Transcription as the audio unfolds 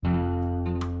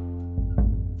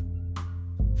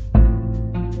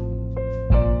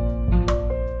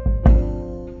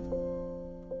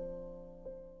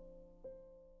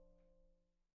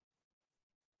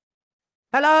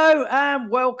Hello and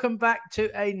welcome back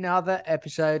to another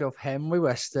episode of Henry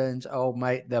Weston's Old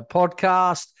Mate, the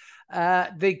podcast.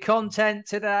 The content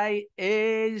today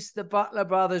is the Butler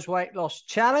Brothers Weight Loss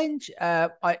Challenge. I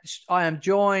am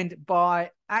joined by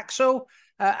Axle.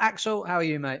 Axle, how are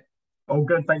you, mate? All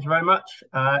good, thank you very much.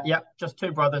 Just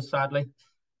two brothers, sadly.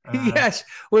 Yes,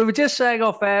 we were just saying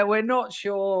off air, we're not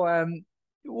sure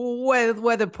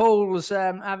whether Paul's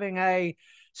having a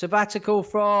sabbatical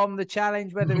from the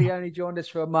challenge, whether he only joined us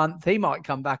for a month. He might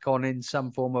come back on in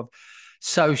some form of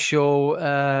social.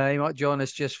 He might join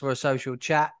us just for a social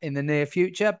chat in the near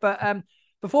future. But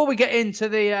before we get into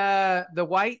the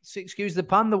weights, excuse the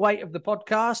pun, the weight of the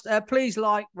podcast, please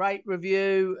like, rate,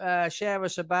 review, share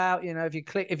us about.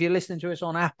 If you're listening to us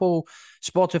on Apple,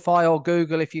 Spotify, or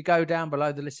Google, if you go down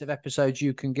below the list of episodes,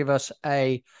 you can give us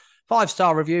a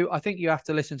 5-star review. I think you have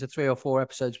to listen to 3 or 4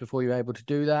 episodes before you're able to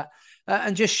do that.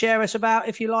 And just share us about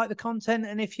if you like the content,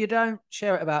 and if you don't,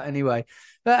 share it about anyway.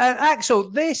 But Axel,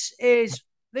 this is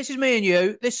me and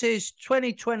you. This is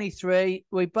 2023.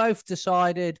 We both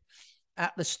decided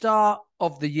at the start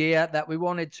of the year that we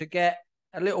wanted to get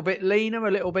a little bit leaner,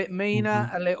 a little bit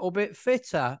meaner, a little bit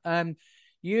fitter.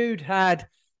 You'd had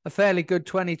a fairly good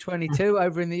 2022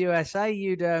 over in the USA.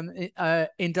 You'd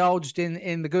indulged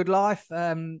in the good life.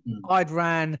 I'd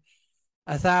ran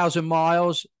 1,000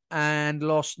 miles and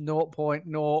lost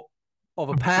 0.0 of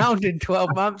a pound in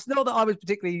 12 months. Not that I was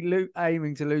particularly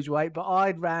aiming to lose weight, but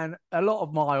I'd ran a lot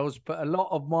of miles, put a lot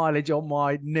of mileage on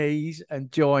my knees and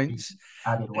joints.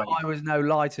 Added weight. I was no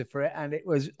lighter for it. And it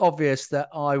was obvious that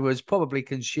I was probably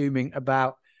consuming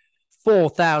about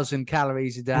 4,000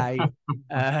 calories a day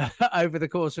over the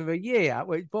course of a year,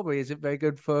 which probably isn't very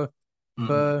good for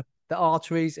the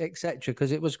arteries, etc.,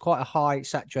 because it was quite a high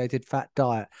saturated fat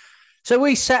diet. So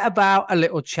we set about a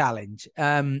little challenge.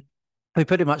 We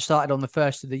pretty much started on the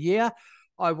first of the year.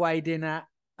 I weighed in at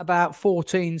about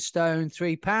 14 stone,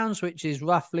 3 pounds, which is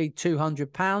roughly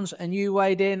 200 pounds. And you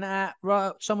weighed in at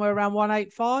somewhere around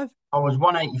 185? I was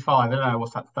 185. I don't know,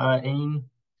 what's that, 13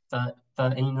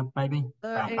 maybe?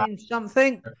 13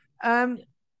 something. And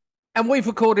we've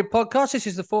recorded podcasts. This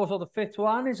is the 4th or the 5th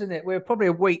one, isn't it? We're probably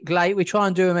a week late. We try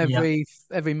and do them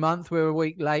every month. We're a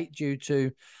week late due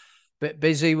to bit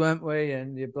busy, weren't we?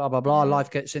 And blah, blah, blah. Life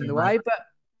gets in the way. But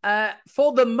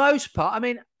for the most part, I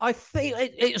mean, I think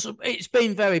it's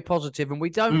been very positive, and we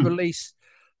don't release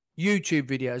YouTube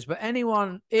videos. But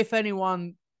if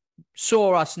anyone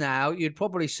saw us now, you'd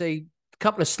probably see a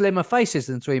couple of slimmer faces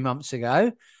than 3 months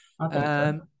ago.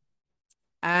 So.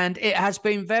 And it has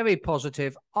been very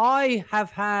positive. I have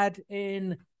had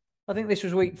I think this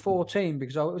was week 14,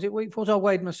 because was it week 14? I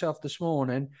weighed myself this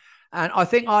morning. And I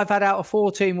think I've had out of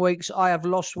 14 weeks, I have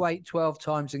lost weight 12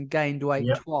 times and gained weight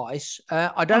twice.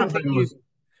 I don't think you was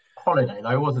holiday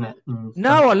though, wasn't it?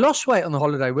 No, I lost weight on the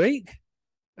holiday week.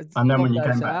 And then when you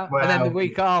came back, and then the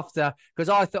week after, because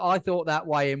I thought that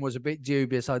weigh-in was a bit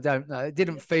dubious. I don't know. It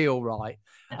didn't feel right.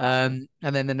 And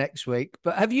then the next week.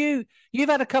 But you've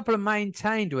had a couple of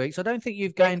maintained weeks. I don't think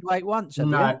you've gained weight once, have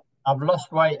you? I've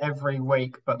lost weight every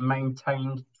week, but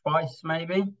maintained twice,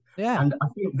 maybe. Yeah. And I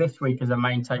think this week is a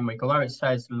maintained week, although it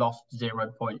says lost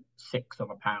 0.6 of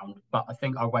a pound, but I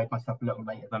think I weighed myself a little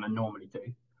later than I normally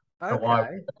do. Okay. So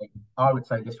I would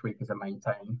say this week is a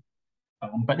maintain.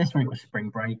 But this week was spring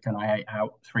break, and I ate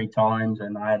out 3 times,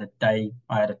 and I had a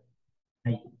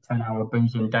 8-10 hour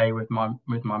boozing day with my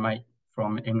mate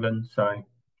from England. So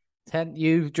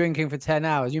you drinking for 10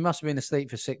 hours. You must have been asleep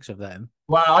for 6 of them.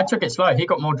 Well, I took it slow. He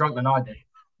got more drunk than I did.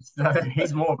 So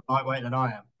he's more lightweight than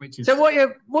I am, which is. So what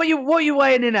you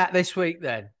weighing in at this week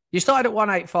then? You started at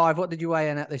 185. What did you weigh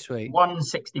in at this week?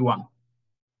 161.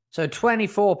 So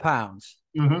 24 pounds.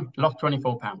 Lost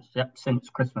 24 pounds. Yep, since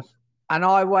Christmas. And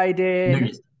I weighed in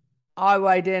at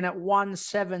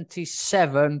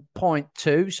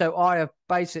 177.2. So I have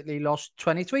basically lost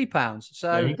 23 pounds.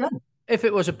 So if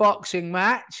it was a boxing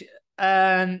match,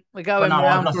 we're going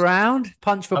round for round,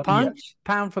 punch for punch,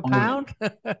 pound for pound.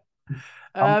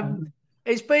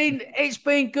 It's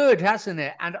been good, hasn't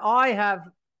it? And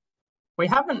we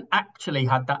haven't actually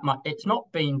had that much. It's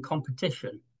not been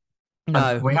competition.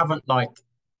 No, we haven't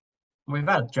we've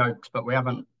had jokes, but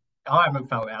I haven't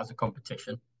felt it as a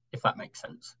competition, if that makes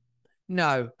sense.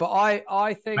 No, but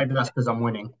I think maybe that's because I'm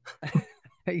winning.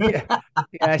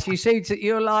 Yes, you seem to.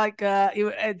 You're like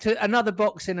to another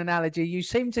boxing analogy. You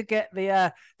seem to get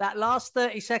the that last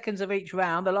 30 seconds of each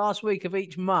round, the last week of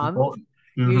each month.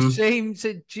 You seem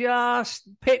to just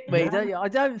pick me, don't you? I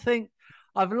don't think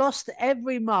I've lost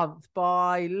every month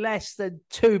by less than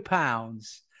 2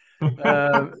 pounds.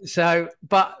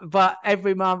 But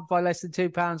every month by less than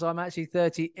 £2, I'm actually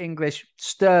 30 English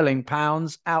sterling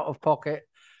pounds out of pocket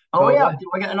Oh for yeah, what. do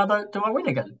I get another? Do I win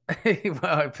again?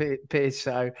 Well, it appears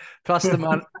so. Plus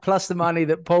the money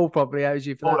that Paul probably owes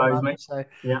you for All that owes month. me.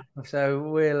 Yeah.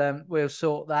 So we'll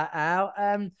sort that out.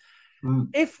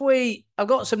 Mm. I've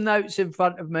got some notes in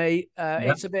front of me.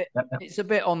 Yep. Yep. Yep. It's a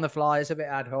bit on the fly. It's a bit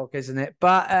ad hoc, isn't it?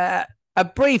 But a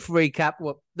brief recap.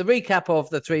 Well, the recap of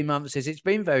the 3 months is it's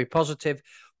been very positive.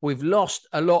 We've lost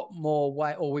a lot more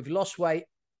weight, or we've lost weight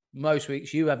most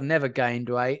weeks. You have never gained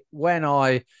weight. When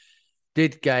I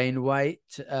did gain weight,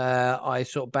 I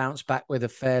sort of bounced back with a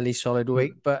fairly solid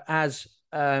week. But as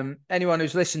anyone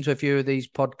who's listened to a few of these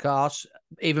podcasts,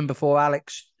 even before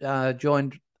Alex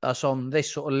joined us on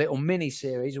this sort of little mini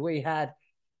series, we had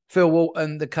Phil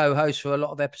Walton, the co-host for a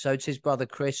lot of episodes, his brother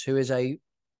Chris, who is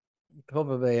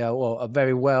probably a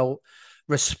very well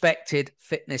respected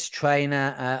fitness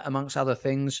trainer, amongst other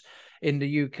things, in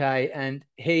the UK. And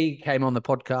he came on the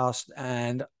podcast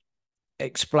and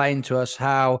explained to us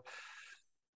how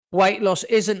weight loss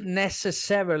isn't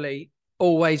necessarily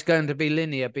always going to be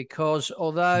linear, because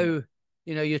although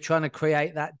you're trying to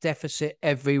create that deficit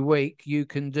every week, you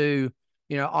can do,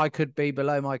 I could be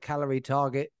below my calorie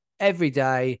target every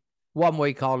day. 1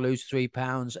 week I'll lose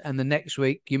 £3, and the next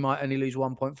week you might only lose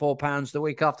 1.4 pounds. The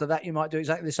week after that you might do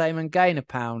exactly the same and gain a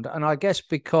pound. And I guess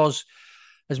because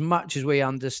as much as we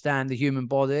understand the human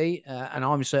body, and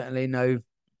I'm certainly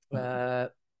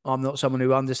I'm not someone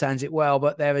who understands it well,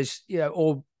 but there is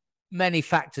all many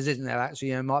factors, isn't there?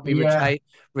 Actually, it might be Yeah.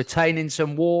 retaining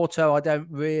some water. I don't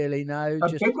really know. A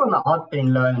Just big one that I've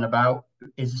been learning about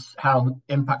is how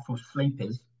impactful sleep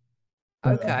is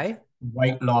for okay.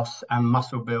 weight loss and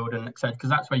muscle build and etc. Because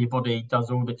that's where your body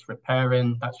does all its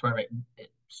repairing. That's where it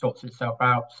sorts itself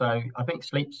out. So I think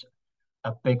sleep's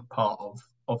a big part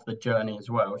of the journey as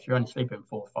well. If you're only sleeping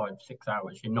 4, 5, 6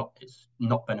 hours, it's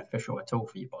not beneficial at all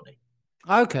for your body.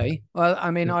 Okay. Well,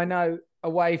 I mean, I know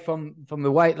away from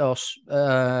the weight loss,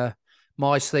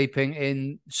 my sleeping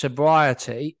in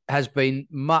sobriety has been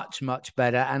much, much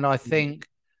better. And I think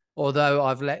although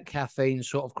I've let caffeine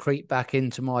sort of creep back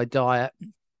into my diet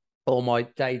or my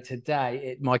day to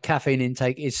day, my caffeine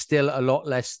intake is still a lot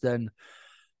less than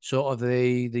sort of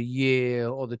the year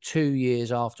or the 2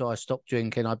 years after I stopped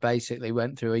drinking. I basically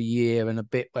went through a year and a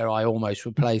bit where I almost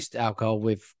replaced alcohol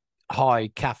with high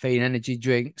caffeine energy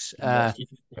drinks, Yes,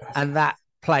 yes. and that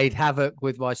played havoc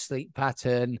with my sleep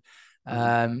pattern.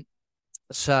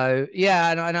 So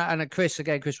yeah, and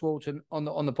Chris Walton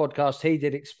on the podcast, he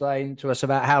did explain to us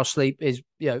about how sleep is,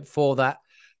 for that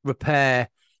repair,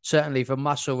 certainly for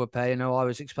muscle repair. I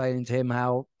was explaining to him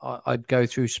how I'd go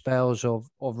through spells of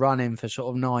running for sort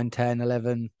of 9, 10,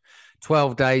 11,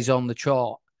 12 days on the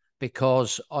trot,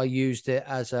 because I used it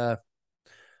as a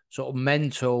sort of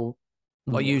mental.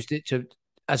 I used it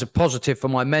as a positive for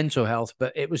my mental health,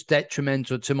 but it was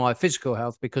detrimental to my physical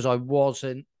health because I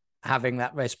wasn't having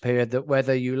that rest period. That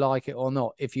whether you like it or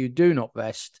not, if you do not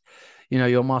rest,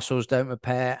 your muscles don't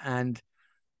repair, and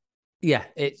yeah,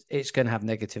 it's going to have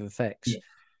negative effects.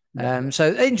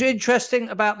 So interesting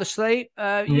about the sleep.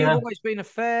 You've Yeah. always been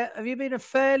have you been a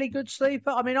fairly good sleeper?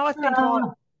 I mean, I think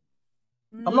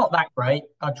I'm not that great.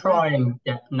 no.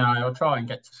 I'll try and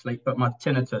get to sleep, but my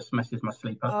tinnitus messes my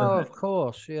sleep up, Oh, doesn't it? of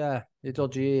course, yeah, your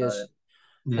dodgy So, ears.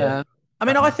 yeah. Uh, I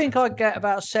mean, I think I get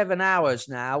about 7 hours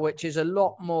now, which is a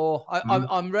lot more.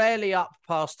 I'm rarely up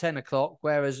past 10 o'clock,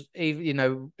 whereas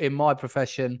even in my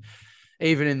profession,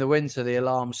 even in the winter, the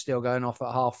alarm's still going off at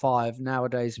 5:30.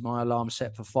 Nowadays, my alarm's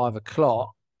set for 5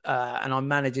 o'clock, and I'm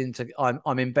managing to.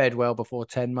 I'm in bed well before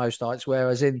 10 most nights.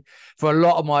 Whereas for a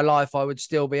lot of my life, I would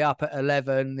still be up at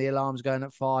 11. The alarm's going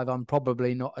at 5. I'm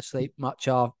probably not asleep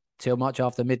till much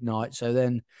after midnight. So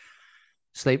then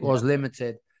sleep Yeah. was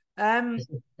limited.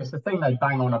 It's the thing they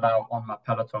bang on about on my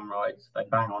Peloton rides. They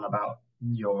bang on about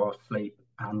your sleep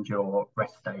and your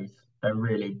rest days. They're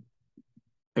really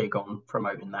big on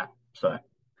promoting that. So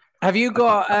Have you I think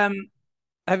got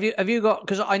have you got,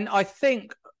 because I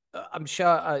think I'm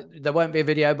sure there won't be a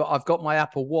video, but I've got my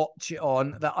Apple Watch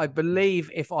on that I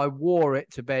believe if I wore it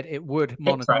to bed it would it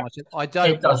monitor my tracks. sleep. I It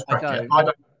don't does I track it.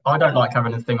 don't. I don't like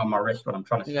having a thing on my wrist when I'm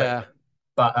trying to sleep, Yeah.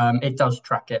 but it does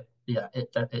track it. Yeah,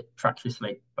 it tracks your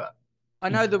sleep. But I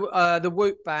know yeah, the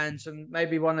Whoop bands and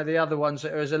maybe one of the other ones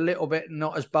that is a little bit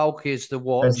not as bulky as the there's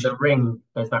watch. the ring.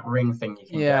 There's that ring thing you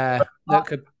can get. Yeah, But that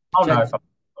could I'll know potentially. if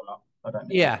I or not. I don't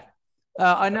need it. Yeah.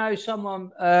 I know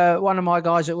someone, one of my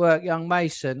guys at work, young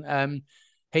Mason,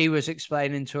 he was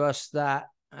explaining to us that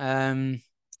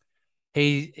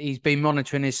he's been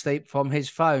monitoring his sleep from his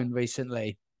phone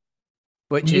recently.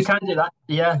 which You is can do that.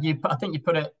 Yeah, I think you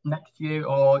put it next to you,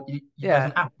 or there's yeah.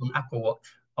 an Apple Watch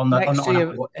on the Next not to on you,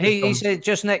 Apple Watch, just he on. said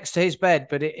just next to his bed,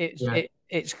 but Yeah.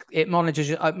 it monitors.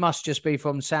 It must just be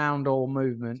from sound or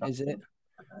movement, is it? Something.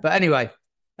 But anyway,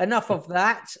 enough of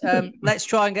that. Let's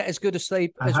try and get as good a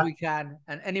sleep as Uh-huh. we can.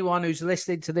 And anyone who's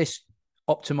listening to this,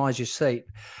 optimize your sleep.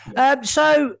 Yeah.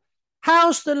 So,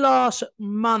 how's the last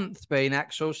month been,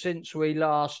 Axel, since we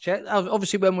last chatted?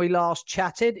 Obviously, when we last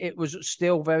chatted, it was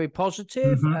still very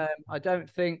positive. Hmm. I don't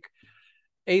think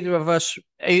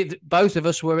both of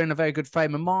us were in a very good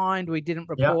frame of mind. We didn't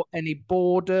Yeah. report any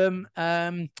boredom.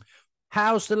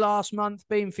 How's the last month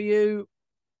been for you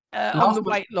on the Last month,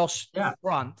 weight loss yeah,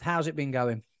 front? How's it been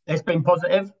going? it's been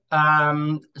positive.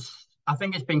 I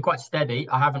think it's been quite steady.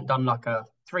 I haven't done like a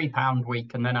 3 pound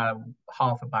week and then a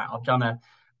half a pound.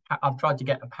 I've tried to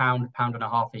get a pound and a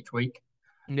half each week,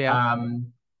 Yeah.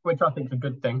 um, which I think is a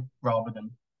good thing rather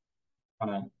than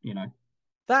kind of,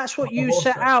 That's what you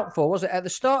set also. out for, was it? At the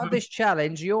start of Mhm. this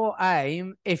challenge, your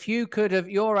aim, if you could have,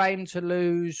 your aim to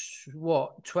lose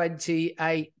what,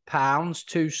 28 pounds,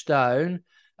 2 stone.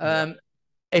 Yeah.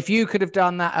 If you could have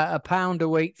done that at a pound a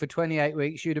week for 28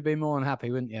 weeks, you'd have been more than happy,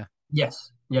 wouldn't you?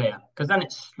 Yes. Yeah. Yeah. Because then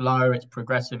it's slow, it's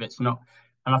progressive, it's not,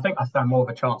 and I think I stand more of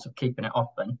a chance of keeping it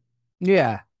off then.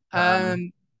 Yeah.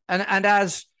 Um, And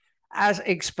as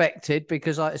expected,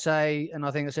 because like I say, and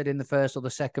I think I said in the first or the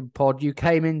second pod, you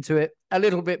came into it a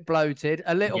little bit bloated,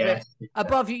 a little bit yes. Yeah.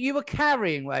 above you. You were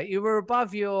carrying weight. You were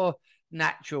above your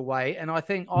natural weight. And I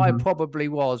think I Hmm. probably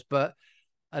was, but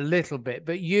a little bit.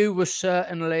 But you were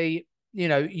certainly,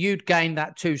 you'd gained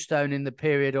that 2 stone in the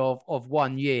period of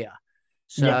 1 year.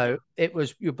 Yeah. So it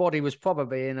was your body was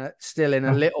probably still in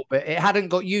a little bit. It hadn't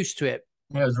got used to it,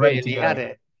 It was ready to really, had go.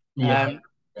 it? Yeah. Um, Yeah.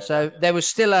 Yeah. so there was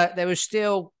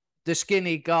still the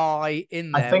skinny guy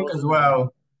in I there, think as wasn't there?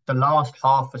 well, the last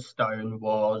half a stone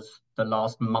was the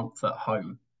last month at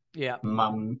home. Yeah,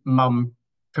 Mum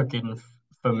cooking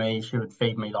for me. She would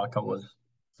feed me like I was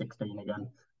 16 again.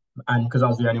 And because I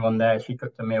was the only one there, she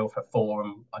cooked a meal for four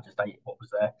and I just ate what was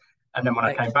there. And then when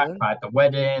I came back, excellent. I had the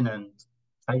wedding and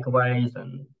takeaways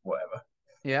and whatever.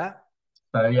 Yeah,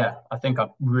 So yeah, I think I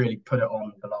really put it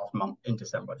on the last month in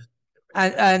December. Just really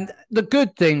put it on. and the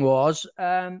good thing was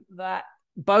that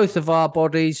both of our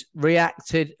bodies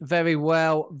reacted very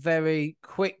well, very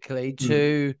quickly Mm.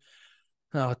 to.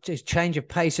 Oh, just change of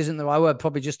pace isn't the right word.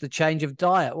 Probably just the change of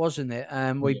diet, wasn't it?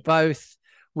 Yeah.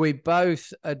 We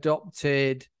both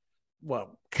adopted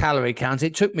calorie count.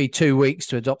 It took me 2 weeks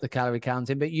to adopt the calorie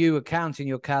counting, but you were counting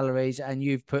your calories and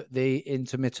you've put the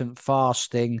intermittent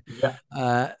fasting. Yeah.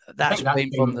 I That's think that's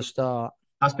been from been the start.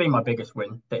 that's been my biggest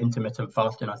win, the intermittent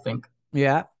fasting, I think,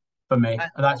 Yeah. for me.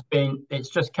 It's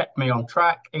just kept me on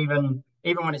track. Even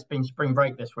when it's been spring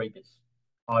break this week,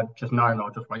 I've just known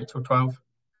I'll just wait till 12,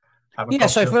 have a Yeah.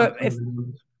 So coffee or for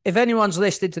something. if anyone's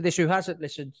listened to this who hasn't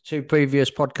listened to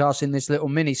previous podcasts in this little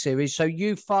mini series, so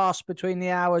you fast between the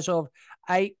hours of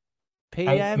 8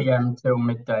 p.m. 8 p.m. till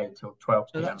midday till 12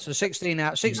 So p.m. that's a 16 hour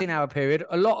Yeah. 16 hour period,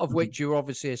 a lot of Mhm. which you're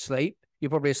obviously asleep. You're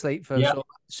probably asleep for Yeah. sort of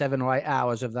 7 or 8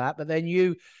 hours of that. But then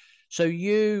you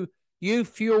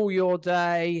fuel your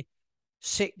day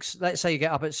six. Let's say you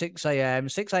get up at 6 a.m.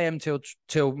 6 a.m.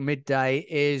 till midday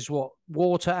is what,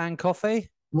 water and coffee.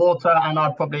 Water, and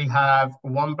I probably have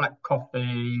one black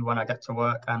coffee when I get to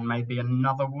work, and maybe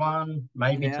another one,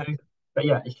 maybe Yeah, two. But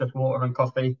yeah, it's just water and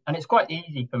coffee, and it's quite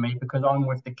easy for me because I'm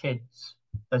with the kids.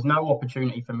 There's no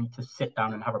opportunity for me to sit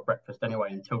down and have a breakfast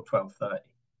anyway until 12:30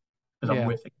 because I'm yeah.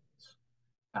 with the kids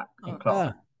in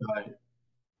class. Yeah. So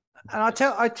And it's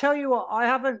I tell you what, I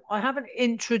haven't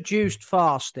introduced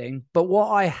fasting, but what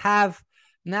I have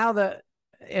now that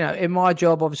in my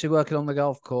job, obviously working on the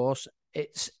golf course,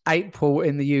 it's April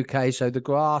in the UK, so the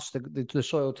grass, the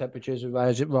soil temperatures are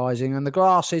rising, and the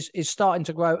grass is starting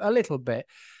to grow a little bit.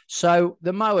 So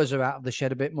the mowers are out of the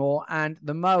shed a bit more, and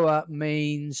the mower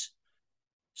means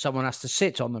someone has to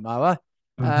sit on the mower.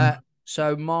 Uh, Mhm.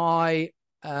 so my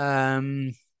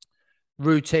um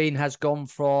routine has gone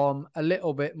from a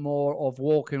little bit more of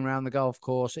walking around the golf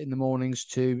course in the mornings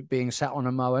to being sat on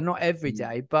a mower. Not every Yeah.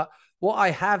 day, but what I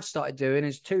have started doing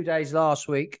is 2 days last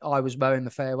week I was mowing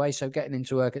the fairway, so getting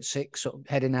into work at 6, sort of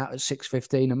heading out at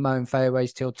 6:15 and mowing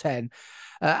fairways till 10.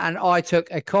 And I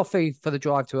took a coffee for the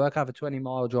drive to work. I have a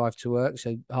 20-mile drive to work,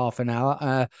 so half an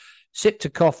hour. Sipped a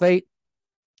coffee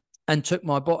and took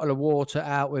my bottle of water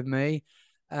out with me,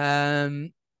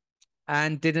 um,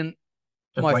 and didn't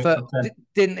Just my wait first till 10.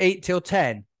 didn't eat till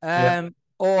 10. Yeah.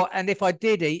 And if I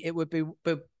did eat, it would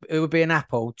be an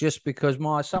apple, just because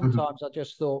Mhm. sometimes I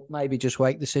just thought maybe just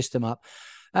wake the system up.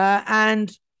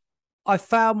 And I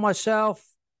found myself,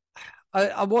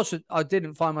 I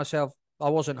didn't find myself I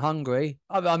wasn't hungry.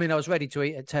 I mean, I was ready to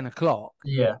eat at 10 o'clock,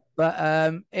 Yeah.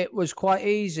 but it was quite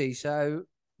easy. So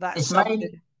that's It's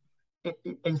made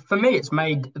something. for me, it's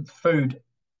made food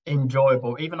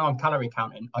enjoyable. Even though I'm calorie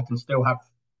counting, I can still have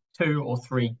 2 or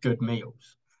 3 good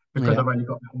meals because Yeah, I've only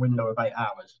got that window of 8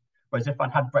 hours. Whereas if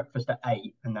I'd had breakfast at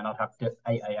 8 and then I'd have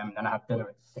 8 a.m., then I have dinner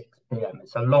at 6 p.m.,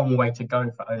 it's a long way to go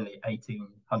for only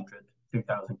 1,800,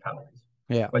 2,000 calories.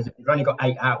 yeah, Whereas if you've only got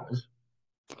 8 hours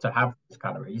to have those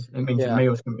calories, it means your yeah,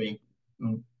 meals can be,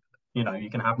 mm, you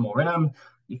can have more in them.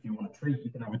 If you want a treat, you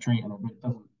can have a treat, and it's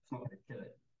not going to kill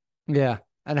it. yeah.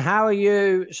 And how are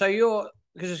you? So you're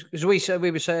because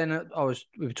we were saying that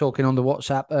we were talking on the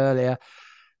WhatsApp earlier.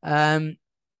 Um,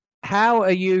 how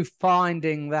are you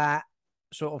finding that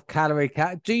sort of calorie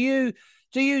count? Do you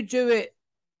do it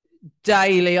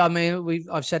daily? I mean,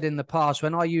 I've said in the past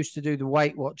when I used to do the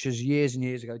Weight Watchers years and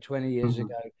years ago, 20 years Mhm.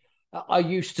 ago, I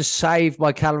used to save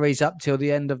my calories up till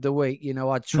the end of the week.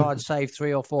 I'd try and save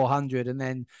 300 or 400, and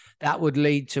then that would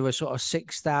lead to a sort of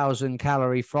 6,000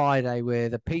 calorie Friday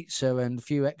with a pizza and a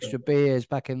few extra beers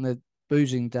back in the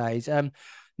boozing days.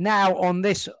 Now on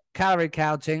this calorie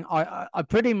counting, I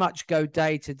pretty much go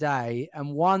day to day,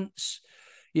 and once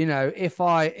if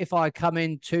I come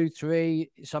in 2,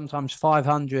 3, sometimes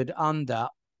 500 under,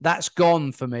 that's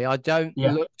gone for me. I don't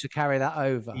Yeah. look to carry that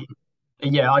over.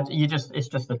 Yeah, it's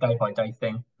just a day by day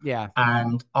thing. Yeah,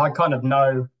 And I kind of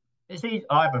know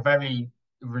I have a very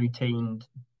routine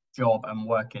job and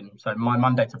working. So my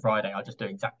Monday to Friday, I just do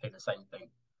exactly the same thing.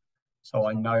 So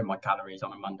I know my calories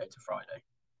on a Monday to Friday.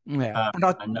 yeah, and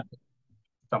And I know if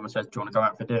someone says, "Do you want to go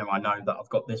out for dinner?" I know that I've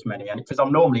got this many. And because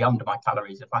I'm normally under my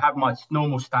calories, if I have my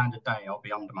normal standard day, I'll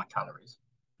be under my calories.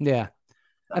 yeah,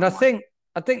 So and I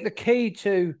think the key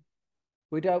to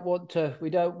we don't want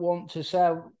to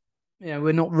sell.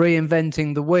 We're not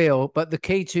reinventing the wheel, but the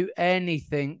key to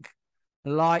anything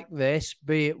like this,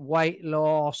 be it weight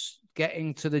loss,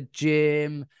 getting to the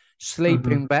gym, Mhm.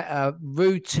 sleeping better,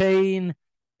 routine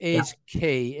Yeah. is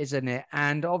key, isn't it?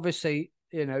 And obviously,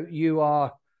 you're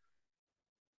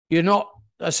not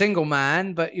a single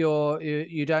man, but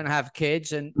you don't have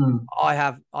kids, and Mm. I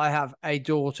have a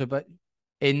daughter, but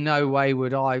in no way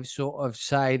would I sort of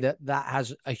say that that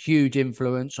has a huge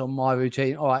influence on my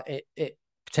routine. All right, it It's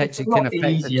a potentially can lot affect the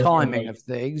easier for timing me. of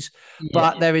things,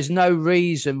 but Yeah. there is no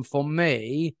reason for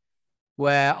me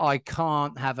where I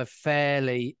can't have a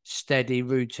fairly steady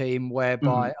routine Mhm.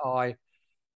 whereby I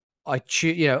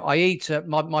eat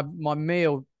my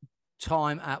meal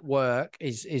time at work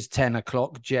is 10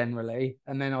 o'clock generally,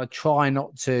 and then I try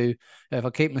not to, if I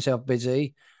keep myself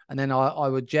busy, and then I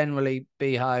would generally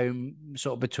be home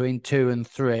sort of between 2 and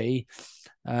 3.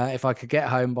 If I could get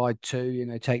home by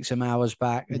 2, take some hours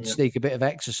back and Yeah. sneak a bit of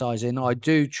exercise in. I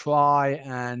do try,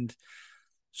 and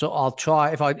so I'll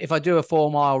try, if I do a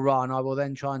 4 mile run, I will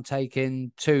then try and take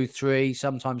in 2, 3,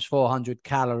 sometimes 400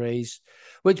 calories,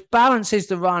 which balances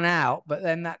the run out. But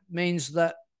then that means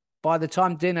that by the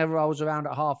time dinner rolls around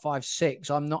at 5:30, 6,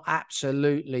 I'm not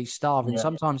absolutely starving. Yeah.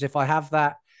 Sometimes if I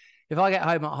get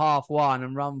home at 1:30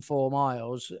 and run 4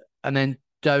 miles and then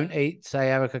don't eat, say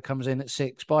Erica comes in at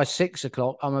 6, by 6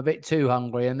 o'clock, I'm a bit too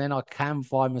hungry. And then I can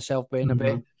find myself being a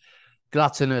bit Mhm.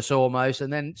 gluttonous almost,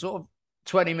 and then sort of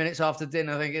 20 minutes after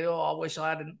dinner thinking, oh, I wish I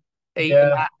hadn't eaten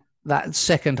Yeah. that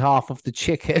second half of the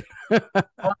chicken.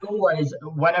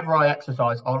 Whenever I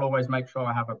exercise, I'll always make sure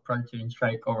I have a protein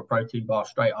shake or a protein bar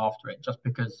straight after it, just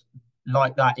because,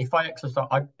 like that, if I exercise,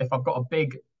 if I've got a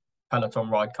big Peloton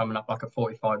ride coming up, like a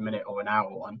 45-minute or an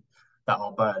hour one, that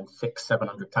I'll burn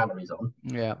 700 calories on,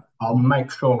 Yeah, I'll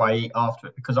make sure I eat after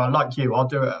it because like you, I'll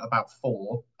do it at about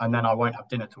 4 and then I won't have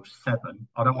dinner till 7.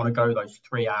 I don't want to go those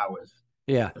 3 hours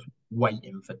yeah, just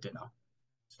waiting for dinner.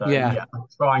 So yeah, yeah, I'll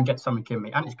try and get something in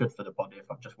me, and it's good for the body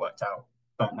if I've just worked out,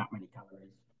 burnt that many calories.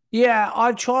 yeah.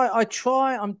 I'm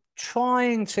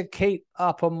trying to keep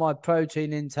up on my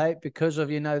protein intake because of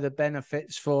the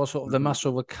benefits for sort of the Mhm.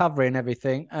 muscle recovery and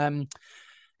everything.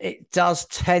 It does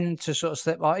tend to sort of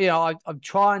slip. I'm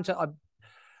trying to.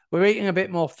 We're eating a bit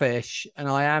more fish,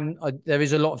 and there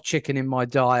is a lot of chicken in my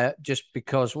diet just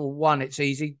because, well, one, it's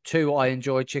easy. Two, I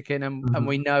enjoy chicken, and Mhm.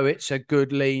 we know it's a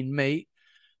good lean meat.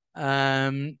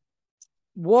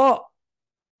 What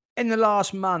in the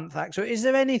last month, Axel, is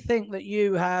there anything that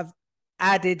you have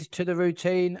added to the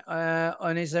routine,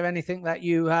 and is there anything that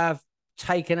you have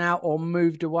taken out or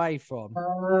moved away from?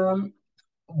 Um,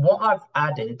 what I've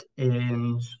added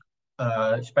is,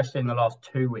 especially in the last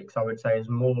 2 weeks, I would say, is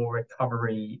more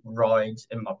recovery rides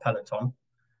in my Peloton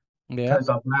Yeah, because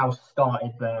I've now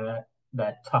started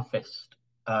their toughest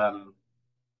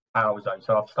hour zone.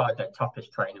 So I've started their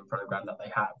toughest training program that they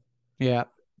have. yeah,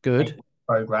 They good.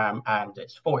 program, and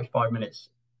it's 45 minutes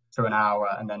to an hour.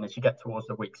 And then as you get towards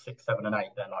the week 6, 7, and 8,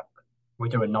 they're like, we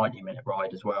do a 90-minute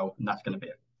ride as well, and that's going to be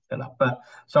a killer. But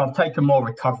so I've taken more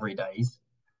recovery days.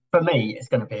 For me, it's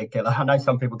going to be a killer. I know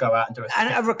some people go out and do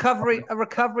And a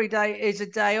recovery day is a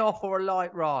day off or a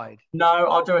light ride. No,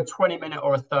 I'll do a 20-minute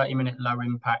or a 30-minute low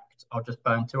impact. I'll just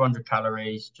burn 200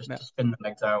 calories just to spin the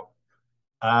legs out.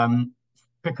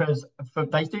 Because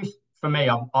for me,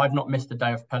 I've not missed a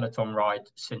day of Peloton ride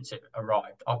since it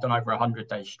arrived. I've done over 100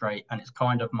 days straight, and it's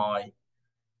kind of my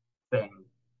thing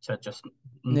to just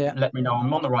let me know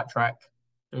I'm on the right track.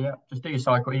 So yeah, just do your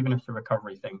cycle, even if it's a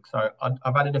recovery thing. So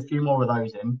I've added a few more of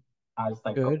those in as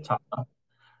they've got tougher.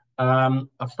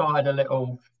 I've started a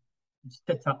little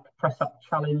sit-up, press-up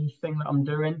challenge thing that I'm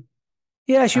doing.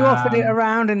 Yes, you offered it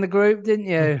around in the group, didn't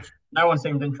you? No one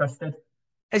seemed interested.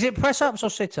 Is it press-ups or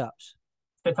sit-ups?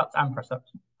 Sit-ups and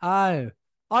press-ups. Oh,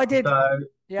 I did. So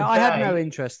yeah, today, I had no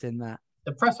interest in that.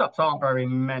 The press-ups aren't very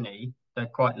many. They're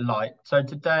quite light. So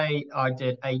today I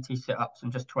did 80 sit-ups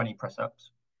and just 20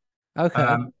 press-ups. Okay.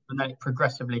 And then it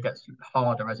progressively gets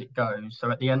harder as it goes. So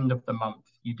at the end of the month,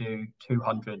 you do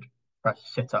 200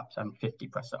 sit-ups and 50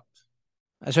 press-ups.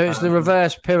 So it's the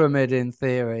reverse pyramid in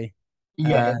theory.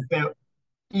 Yeah.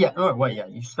 Yeah. Oh, well, yeah.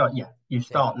 You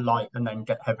start light and then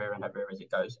get heavier and heavier as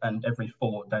it goes. And every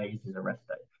 4 days is a rest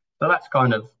day. So that's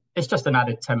it's just an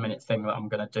added 10-minute thing that I'm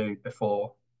going to do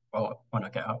before, when I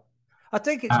get up. I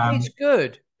think it's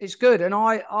good. It's good. And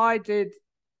I did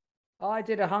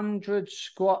 100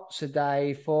 squats a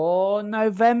day for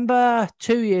November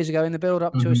 2 years ago in the build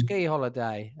up to a ski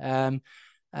holiday. And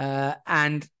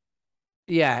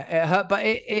yeah, it hurt, but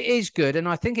it is good. And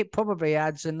I think it probably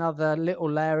adds another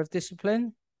little layer of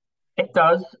discipline. It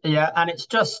does. Yeah. And it's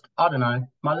just, I don't know,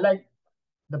 my leg,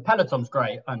 the Peloton's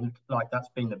great. And like, that's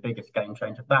been the biggest game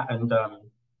changer. That and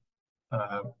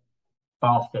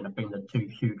fasting have been the 2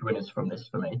 huge winners from this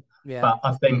for me. Yeah. But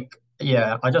I think,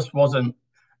 I just wasn't.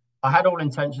 I had all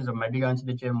intentions of maybe going to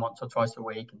the gym once or twice a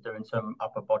week and doing some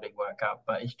upper body workout,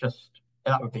 but it's just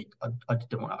I just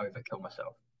didn't want to overkill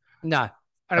myself. No,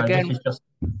 and so again, this is just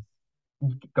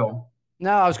go on.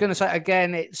 No, I was going to say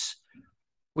again,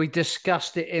 we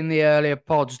discussed it in the earlier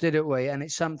pods, didn't we? And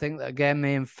it's something that again,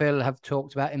 me and Phil have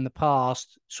talked about in the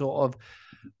past, sort of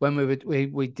when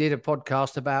we did a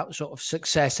podcast about sort of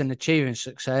success and achieving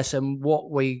success, and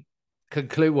what we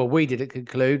conclude. Well, we didn't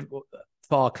conclude.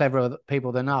 Far cleverer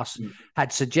people than us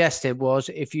had suggested was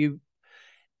if you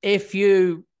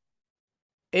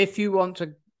want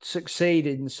to succeed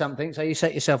in something, so you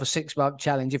set yourself a 6-month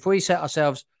challenge. If we set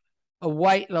ourselves a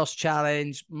weight loss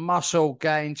challenge, muscle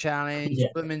gain challenge,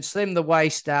 slim the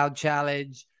waist down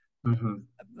challenge. You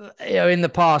know, in the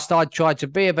past, I tried to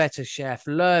be a better chef,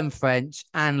 learn French,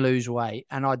 and lose weight,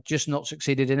 and I'd just not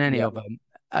succeeded in any of them.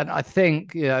 And I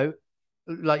think, you know,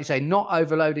 like you say, not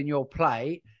overloading your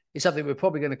plate is something we're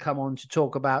probably going to come on to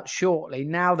talk about shortly.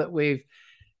 Now that we've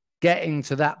getting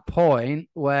to that point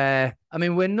where, I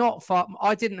mean, we're not far.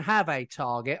 I didn't have a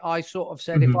target. I sort of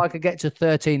said if I could get to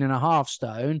 13.5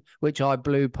 stone, which I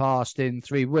blew past in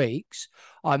 3 weeks,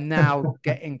 I'm now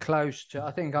getting close to, I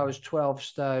think I was 12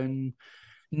 stone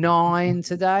 9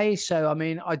 today. So, I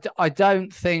mean, I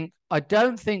don't think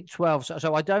 12.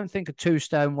 So I don't think a 2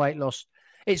 stone weight loss,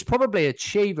 it's probably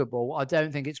achievable. I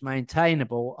don't think it's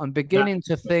maintainable. I'm beginning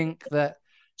to think that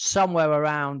somewhere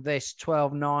around this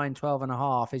 12.9,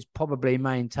 12.5 is probably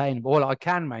maintainable. Well, I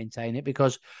can maintain it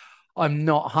because I'm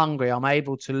not hungry. I'm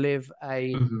able to live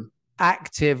a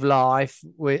active life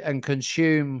and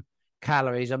consume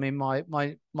calories. I mean,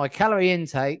 my calorie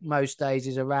intake most days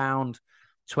is around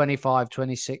 25,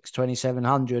 26,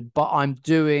 2,700, but I'm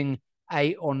doing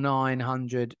 800 or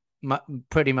 900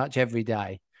 pretty much every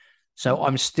day. So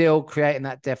I'm still creating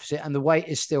that deficit, and the weight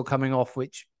is still coming off,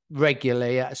 which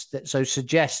regularly so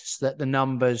suggests that the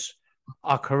numbers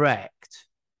are correct.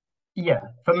 Yeah,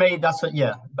 for me, but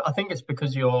I think it's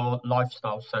because your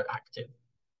lifestyle's so active.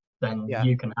 Then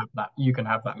you can have that. You can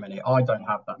have that many. I don't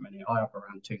have that many. I have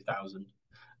around 2,000.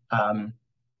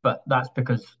 But that's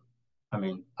because, I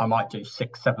mean, I might do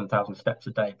 7,000 steps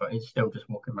a day, but it's still just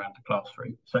walking around the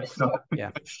classroom. So it's not.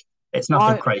 It's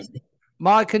nothing crazy.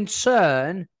 My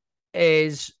concern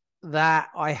is that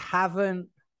I haven't.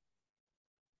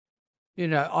 You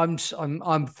know, I'm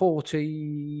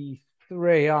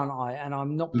 43, aren't I? And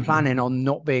I'm not planning on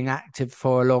not being active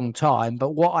for a long time. But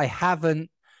what I haven't,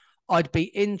 I'd be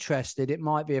interested. It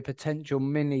might be a potential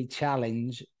mini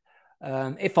challenge.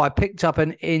 If I picked up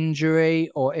an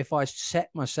injury, or if I set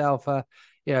myself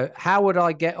how would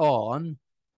I get on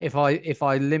if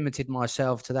I limited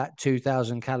myself to that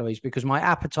 2,000 calories? Because my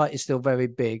appetite is still very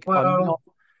big. Well,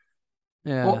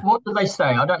 Yeah. What do they say?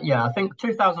 I don't. Yeah, I think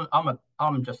 2000.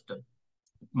 I'm just a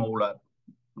smaller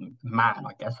man,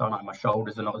 I guess. I know my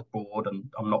shoulders are not as broad, and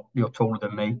I'm not. You're taller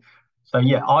than me, so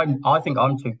yeah, I think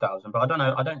I'm 2000, but I don't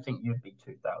know. I don't think you'd be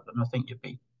 2000. I think you'd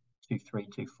be 2.3,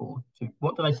 2.4, two.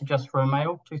 What do they suggest for a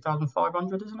male?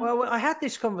 2,500, isn't it? Well, I had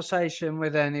this conversation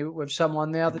with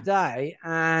someone the other day,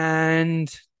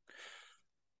 and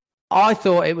I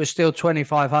thought it was still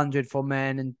 2,500 for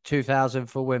men and 2,000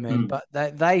 for women, Mm. but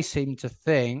they seem to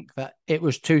think that it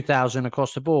was 2,000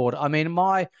 across the board. I mean,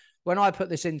 when I put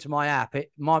this into my app,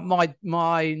 my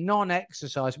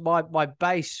non-exercise, my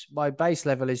base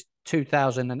level is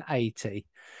 2,080.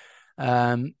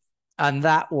 Um, and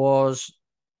that was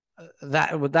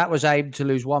aimed to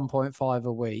lose 1.5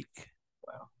 a week.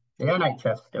 Well, the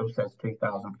NHS still says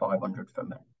 2,500 for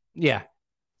men. Yeah,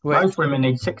 which Most women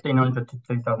need 1,600 to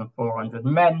 2,400.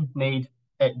 Men need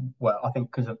it. Well, I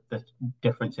think because of the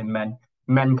difference in men,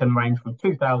 men can range from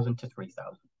 2,000 to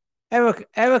 3,000.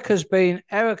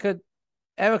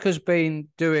 Erica's been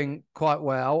doing quite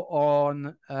well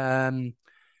on.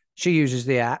 She uses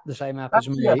the app, the same app as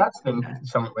Yeah, me, that's been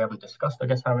something we haven't discussed. I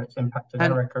guess how it's impacted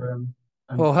and Erica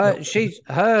and well,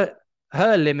 little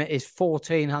her limit is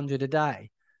 1,400 a day,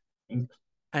 baby.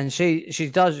 and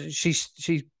she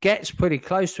gets pretty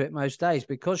close to it most days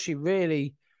because she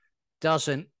really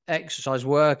doesn't exercise.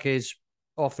 Work is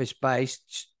office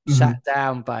based, sat Mm-hmm.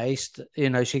 down based.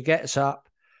 She gets up,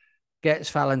 gets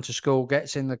Fallon to school,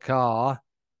 gets in the car.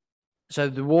 So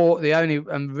the only,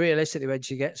 and realistically, when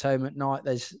she gets home at night,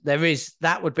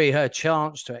 that would be her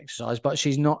chance to exercise, but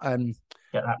she's not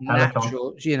Get that Peloton.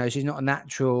 natural. She's not a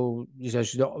natural.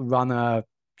 She's not a runner,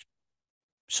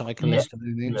 Yeah, cyclist, or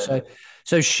anything. yeah, So, yeah.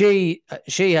 so she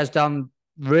has done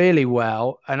really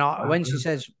well. And Wow. when she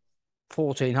says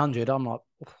 1,400, I'm like,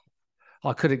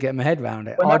 I couldn't get my head around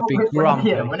it. Whenever I'd be we, whenever,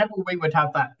 yeah, grumpy. whenever we would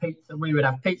have that pizza, we would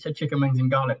have pizza, chicken wings,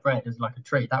 and garlic bread as like a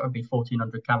treat. That would be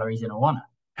 1,400 calories in a one.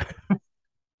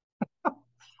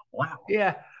 Wow.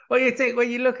 Yeah. Well, you think when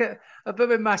you look at a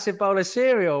bit of a massive bowl of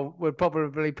cereal would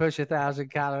probably push 1,000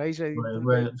 calories. So you put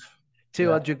We're, yeah.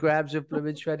 200 grams of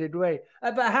blooming shredded wheat.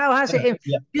 But how has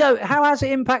Yeah. how has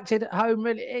it impacted at home?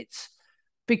 Really, it's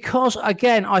because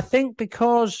again, I think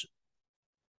because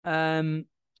um,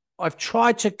 I've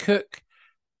tried to cook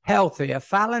healthier.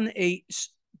 Fallon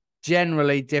eats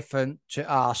generally different to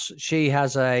us. She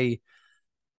has a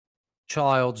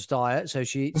child's diet, so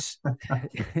she eats,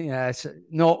 it's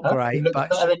not It great, looks but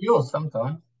better than yours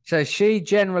sometimes. so she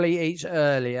generally eats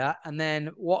earlier, and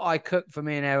then what I cook for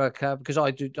me and Erica, because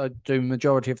I do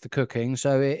majority of the cooking,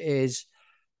 so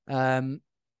um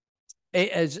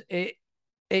it is it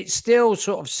it's still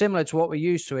sort of similar to what we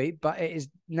used to eat, but it is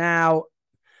now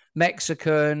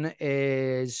Mexican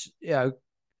is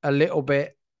a little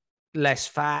bit less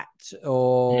fat,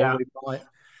 or Yeah.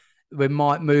 we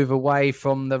might move away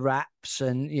from the wraps,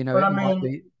 and Well, it I might mean,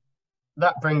 be.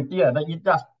 that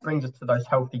brings us to those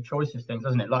healthy choices things,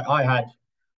 doesn't it? Like I had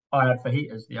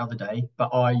fajitas the other day,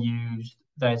 but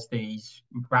there's these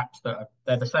wraps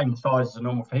they're the same size as a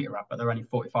normal fajita wrap, but they're only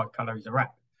 45 calories a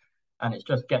wrap, and it's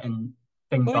just getting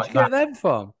things Where'd like you that. get them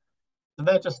from? So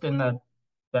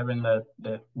they're in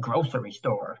the grocery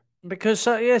store. Because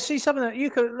yeah, see something that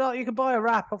you could buy a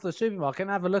wrap off the supermarket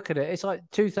and have a look at it. It's like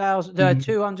 2,000, Mm-hmm.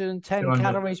 210 200.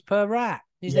 calories per wrap.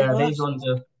 You think, Yeah, well, that's these ones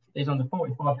are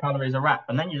 45 calories a wrap,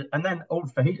 and then all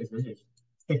the fajitas is just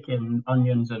chicken,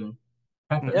 onions, and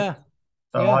peppers. yeah,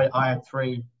 So yeah, I had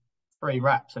three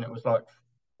wraps, and it was like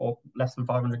less than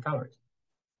 500 calories.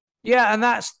 yeah, and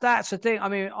that's the thing. I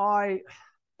mean, I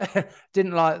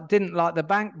didn't like the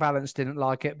bank balance, didn't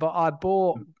like it, but I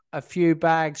bought a few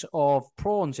bags of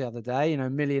prawns the other day.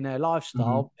 Millionaire Mm-hmm.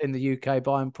 lifestyle in the UK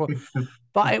buying prawn,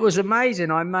 but it was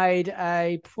amazing. I made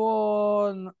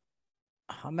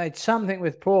something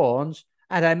with prawns,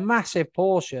 had a massive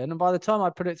portion, and by the time I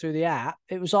put it through the app,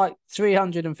 it was like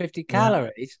 350 Yeah,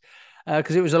 calories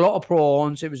because it was a lot of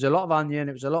prawns, it was a lot of onion,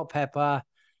 it was a lot of pepper.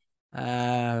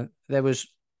 There was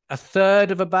a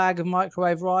third of a bag of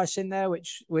microwave rice in there,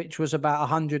 which was about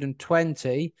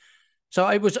 120. So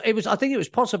it was. I think it was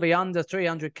possibly under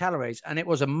 300 calories, and it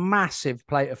was a massive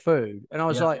plate of food. And I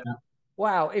was yeah, like, yeah.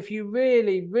 wow, if you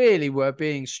really, really were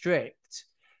being strict,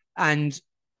 and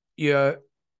you're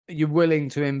you're willing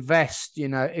to invest,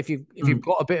 if you've Mm.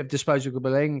 got a bit of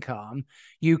disposable income,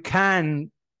 you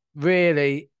can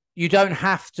really you don't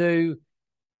have to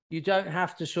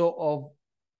sort of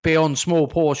be on small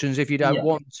portions if you don't Yeah.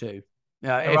 want to.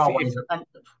 There If are if ways and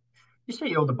you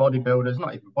see all the bodybuilders,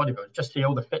 not even bodybuilders, just see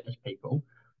all the fitness people,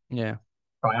 Yeah.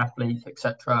 triathletes,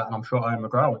 etc. And I'm sure Ian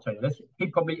McGrath will tell you this. He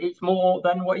probably eats more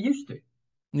than what he used to.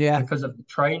 Yeah, because of the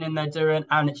training they're doing,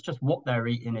 and it's just what they're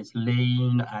eating is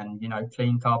lean and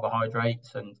clean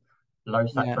carbohydrates and low yeah,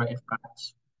 saturated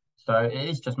fats. So it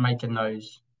is just making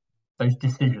those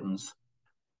decisions.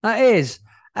 that is.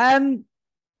 Um,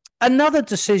 Another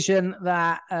decision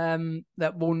that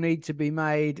that will need to be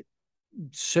made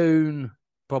soon,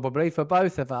 probably for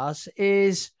both of us,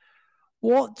 is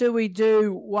what do we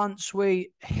do once we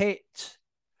hit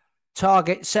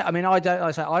target set? I mean, I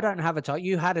don't have a target.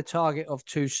 You had a target of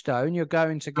 2 stone. You're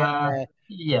going to get there.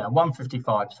 Yeah,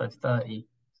 155, so 30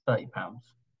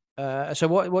 pounds. So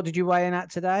what did you weigh in at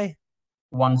today?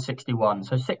 161,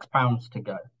 so £6 to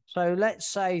go. So let's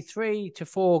say 3 to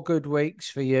 4 good weeks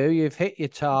for you. You've hit your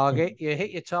target. You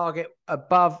hit your target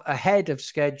above ahead of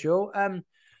schedule.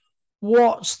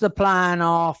 What's the plan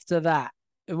after that?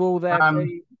 Will there Um,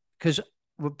 be, because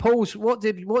Paul's what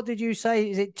did you say?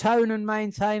 Is it tone and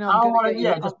maintain? I want to,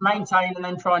 yeah, just maintain and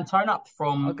then try and tone up I'm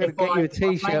from gonna get you a if I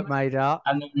t-shirt made up.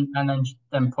 and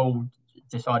then Paul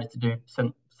decided to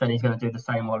said he's going to do the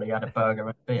same while he had a burger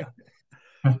and beer.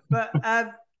 But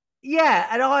yeah,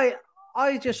 and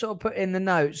I just sort of put in the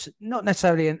notes, not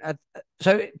necessarily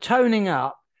so toning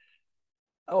up,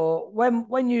 or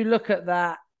when you look at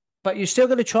that, but you're still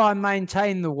going to try and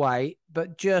maintain the weight,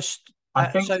 but just I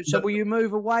think so that will you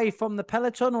move away from the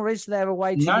Peloton, or is there a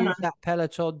way to no, no, use that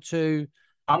Peloton to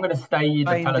I'm going to stay. The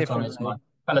train differently?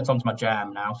 Peloton's my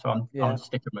jam now, so I'm Yeah.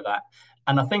 sticking with that.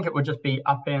 And I think it would just be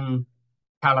up in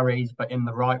calories, but in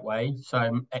the right way.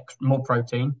 So more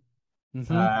protein,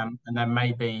 Hmm. and then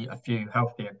maybe a few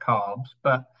healthier carbs.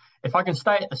 But if I can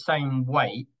stay at the same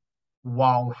weight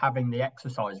while having the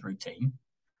exercise routine,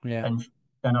 Yeah. then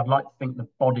then I'd like to think the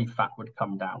body fat would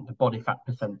come down, the body fat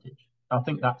percentage. I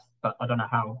think that's, but I don't know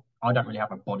how. I don't really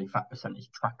have a body fat percentage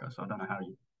tracker, so I don't know how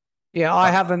you. Yeah,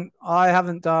 But I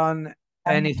haven't done um,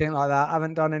 anything like that. I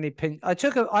haven't done any pin. I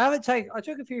took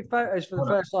a few photos for the hold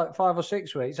on. first like 5 or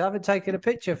 6 weeks. I haven't taken a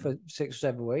picture for 6 or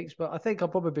 7 weeks, but I think I'll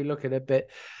probably be looking a bit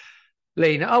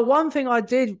leaner. Oh, one thing I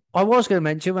was going to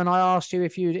mention when I asked you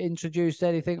if you'd introduced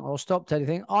anything or stopped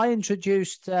anything, I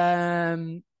introduced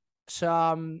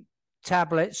some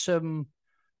tablets, some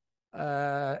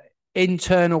uh,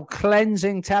 internal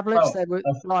cleansing tablets. Oh, They were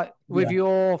that's- like with yeah.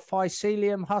 your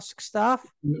mycelium husk stuff.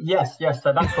 Yes, yes.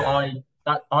 So that's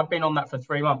what I've been on that for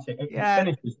 3 months. It Yeah,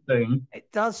 finishes soon.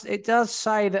 it does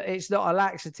say that it's not a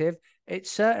laxative. It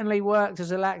certainly worked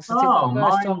as a laxative the Oh,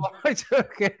 first time mine. I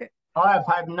took it. I have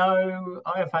had no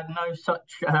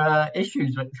such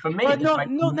issues. For me, Well, it just not makes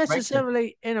not me regular.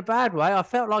 necessarily in a bad way. I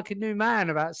felt like a new man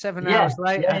about 7 hours Yeah, yeah,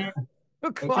 later. yeah.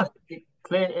 It Quite. just it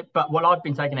clear it, but well, I've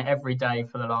been taking it every day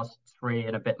for the last 3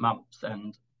 and a bit months,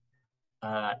 and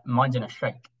mine's in a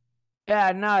shake.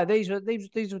 Yeah, no, these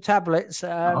were tablets.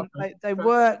 Oh, They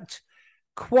worked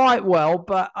quite well,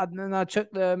 but then I took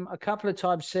them a couple of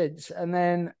times since, and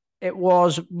then it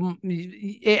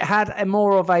had a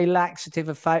more of a laxative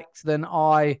effect than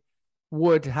I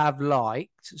would have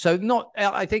liked. So not,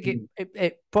 I think okay.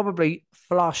 it probably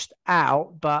flushed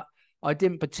out, but I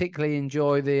didn't particularly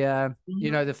enjoy the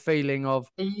feeling of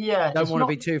Yeah, don't it's want to not.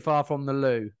 be too far from the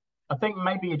loo. I think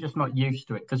maybe you're just not used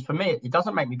to it because for me, it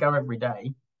doesn't make me go every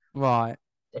day. Right.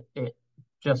 It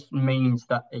just means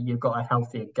that you've got a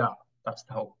healthier gut. That's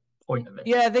the whole point of it.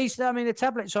 Yeah, I mean, the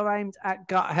tablets are aimed at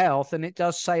gut health, and it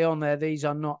does say on there these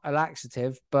are not a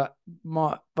laxative, but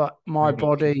my Maybe it's just,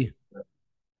 body.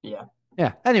 yeah.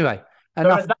 Yeah. Anyway, So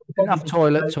enough that probably enough just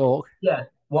toilet talk. yeah.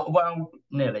 Well,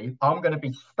 nearly. I'm going to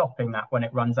be stopping that when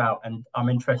it runs out, and I'm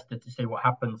interested to see what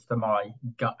happens to my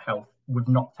gut health with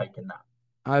not taking that.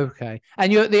 Okay,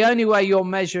 and you're the only way you're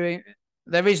measuring.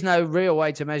 There is no real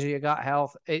way to measure your gut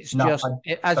health. It's No, just,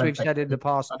 as don't we've take said in the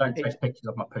past, I don't take pictures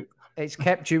of my poop. it's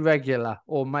kept you regular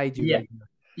or made you Yeah, regular.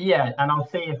 yeah, and I'll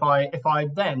see if I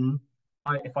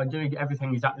do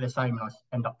everything exactly the same and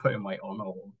I end up putting weight on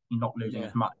or not losing Yeah.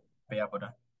 as much, be able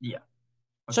to yeah,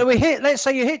 I'll So give that. let's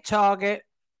say you hit target.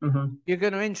 Hmm. You're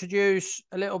going to introduce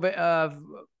a little bit of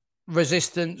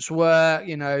resistance work, to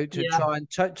Yeah, try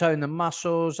and tone the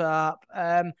muscles up.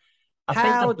 I think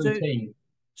How just do routine.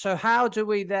 how do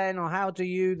we then, or how do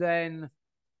you then?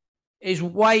 Is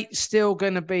weight still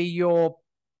going to be your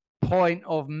point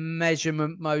of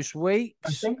measurement most I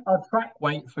weeks? think I'll track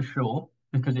weight for sure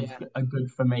because it's Yeah, a good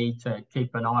for me to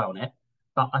keep an eye on it.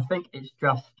 But I think it's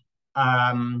just,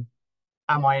 um,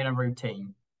 am I in a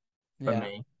routine for yeah.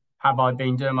 me? Have I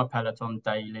been doing my Peloton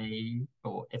daily,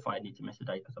 or if I need to miss a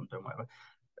day because I'm doing whatever,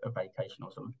 a vacation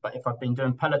or something. But if I've been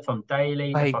doing Peloton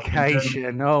daily, if I've been doing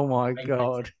Vacation. Oh my vacation,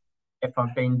 God. if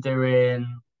I've been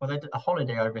doing a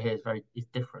holiday over here is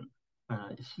different.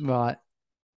 It's Right.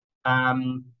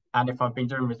 um And if I've been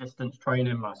doing resistance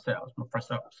training, my sit-ups, my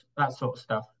press-ups, that sort of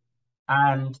stuff,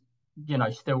 and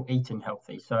still eating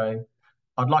healthy. So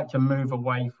I'd like to move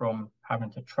away from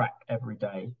having to track every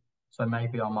day. So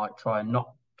maybe I might try and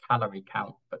not calorie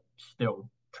count, but still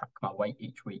track my weight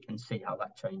each week and see how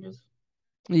that changes.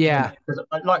 Yeah. Because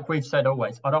like we've said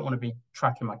always, I don't want to be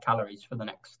tracking my calories for the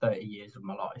next 30 years of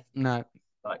my life. No.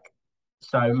 Like,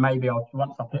 so maybe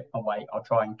once I've hit my weight, I'll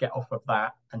try and get off of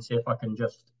that and see if I can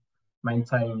just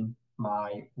maintain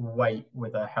my weight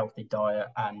with a healthy diet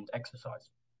and exercise.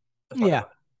 Just like Yeah.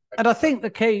 And I think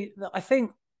the key, I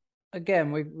think,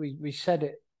 again, we said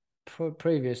it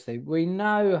previously. We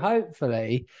know,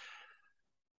 hopefully,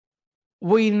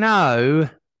 we know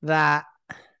that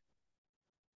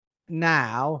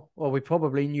now, well, we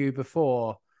probably knew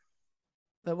before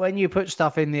that when you put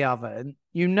stuff in the oven,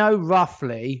 you know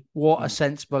roughly what a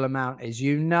sensible amount is.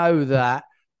 You know that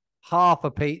half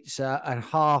a pizza and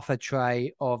half a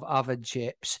tray of oven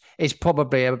chips is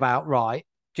probably about right,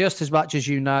 just as much as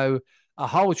you know a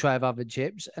whole tray of oven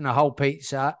chips and a whole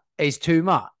pizza is too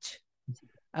much.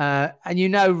 And you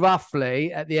know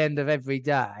roughly at the end of every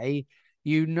day,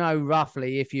 you know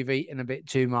roughly if you've eaten a bit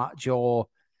too much or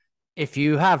if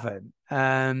you haven't.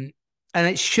 And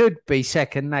it should be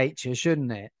second nature,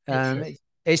 shouldn't it?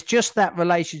 It's just that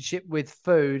relationship with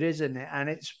food, isn't it? And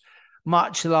it's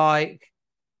much like,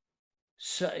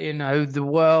 so, the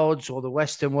world's or the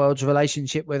Western world's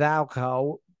relationship with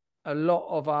alcohol. A lot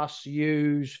of us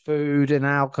use food and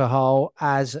alcohol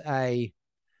as a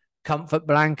comfort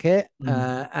blanket.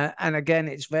 And again,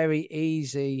 it's very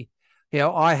easy.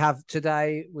 I have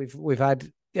today, we've had,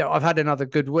 I've had another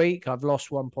good week. I've lost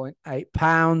 1.8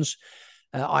 pounds.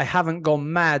 I haven't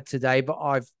gone mad today, but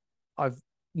I've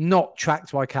not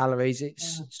tracked my calories.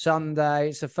 It's Sunday.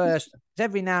 It's the first. It's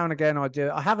every now and again I do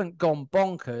it. I haven't gone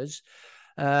bonkers.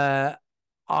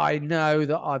 I know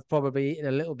that I've probably eaten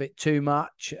a little bit too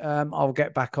much. I'll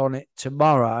get back on it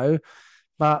tomorrow.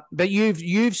 But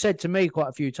you've said to me quite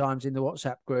a few times in the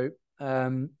WhatsApp group,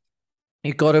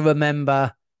 you've got to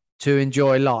remember to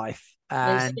enjoy life. It's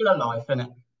And still a life, isn't it?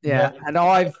 yeah, and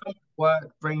I've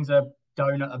work brings a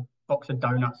box of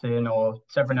donuts in, or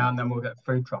every now and then we'll get a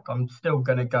food truck. I'm still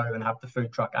gonna go and have the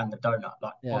food truck and the donut.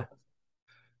 yeah,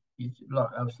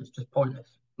 else it's just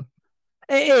pointless.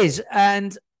 it is,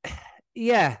 and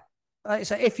yeah, like I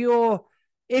say, if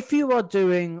you are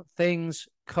doing things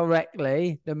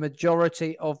correctly, the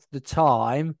majority of the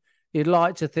time, you'd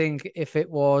like to think if it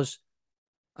was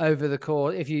over the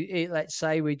course, if you eat, let's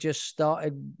say we just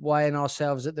started weighing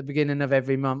ourselves at the beginning of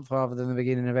every month rather than the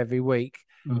beginning of every week.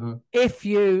 Mm-hmm. If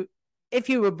you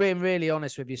were being really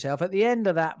honest with yourself at the end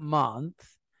of that month,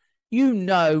 you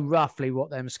know roughly what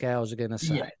them scales are going to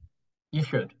say. Yeah, you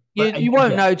should. You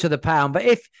won't know to the pound, but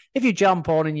if you jump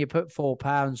on and you put 4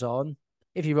 pounds on,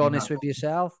 if you're honest with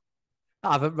yourself,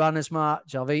 I haven't run as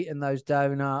much. I've eaten those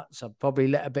donuts. I've probably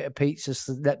let a bit of pizza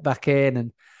slip back in,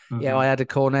 and I had a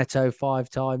cornetto 5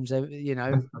 times,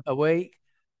 a week.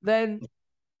 Then,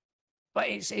 but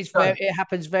it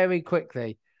happens very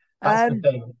quickly. That's the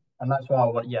thing, and that's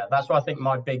why that's why I think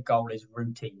my big goal is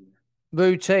routine.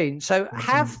 Routine. So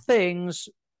have things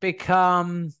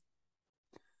become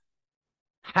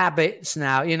habits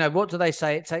now? What do they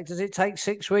say does it take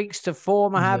 6 weeks to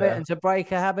form a habit and to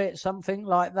break a habit, something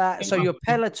like that? So your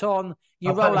Peloton,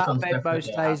 you roll out of bed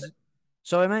most days.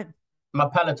 Sorry, mate. My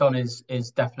Peloton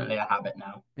is definitely a habit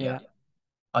now. Yeah.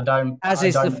 I don't,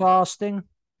 the fasting.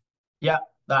 Yeah,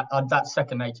 that's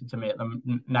second nature to me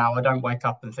now. I don't wake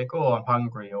up and think, oh, I'm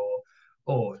hungry,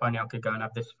 or if only I could go and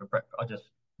have this for breakfast.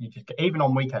 Even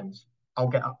on weekends, I'll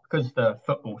get up because the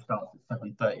football starts at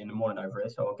 7:30 in the morning over here.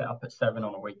 So I'll get up at 7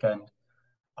 on a weekend.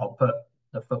 I'll put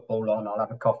the football on. I'll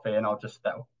have a coffee, and I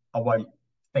won't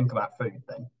think about food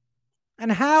then.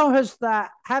 And how has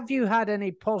that? Have you had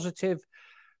any positive?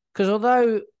 Because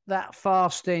although that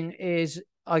fasting is,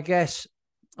 I guess,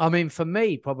 I mean, for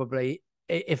me, probably,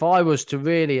 if I was to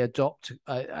really adopt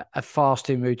a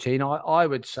fasting routine, I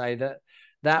would say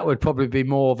that would probably be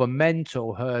more of a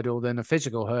mental hurdle than a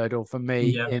physical hurdle for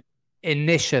me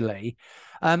initially.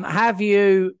 Have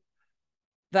you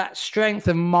that strength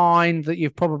of mind that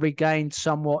you've probably gained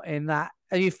somewhat in that?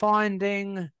 Are you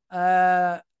finding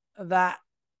that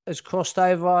has crossed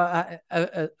over?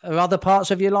 Are other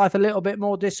parts of your life a little bit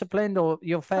more disciplined, or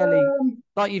you're fairly,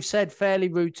 like you've said, fairly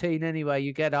routine anyway?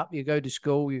 You get up, you go to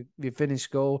school, you finish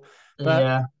school.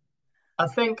 But I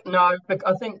think no,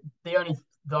 I think the only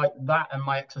that and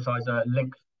my exercise are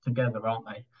linked together, aren't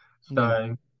they?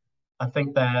 So I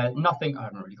think they're nothing. I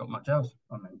haven't really got much else.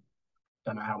 I mean,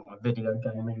 don't know how my video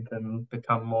gaming can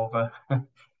become more of a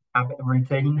habit, a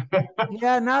routine.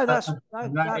 Yeah, no, But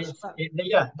no, that's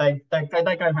yeah,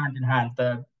 they go hand in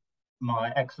hand.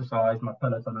 My exercise, my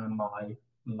peloton, and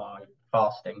my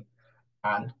fasting,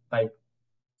 and they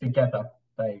together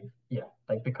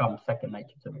they've become second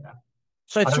nature to me now.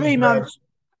 so I don't 3 months.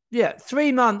 Yeah,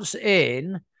 3 months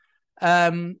in,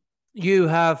 um, you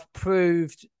have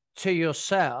proved to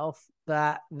yourself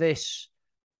that this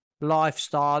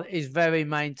lifestyle is very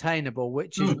maintainable,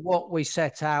 which is Mm, what we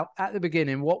set out at the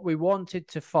beginning. What we wanted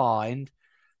to find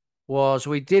was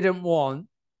we didn't want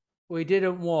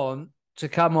to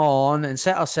come on and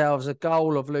set ourselves a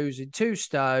goal of losing 2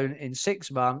 stone in 6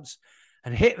 months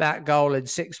and hit that goal in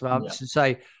 6 months yeah. and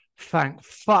say, thank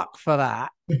fuck for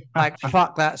that. Like,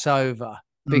 fuck, that's over.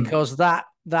 Mm, Because that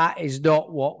is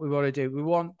not what we want to do. We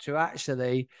want to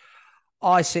actually,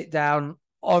 I sit down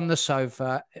on the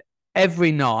sofa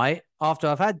every night after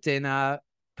I've had dinner,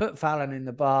 put Fallon in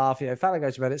the bath. Fallon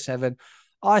goes to bed at 7.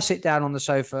 I sit down on the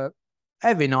sofa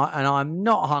every night and I'm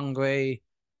not hungry.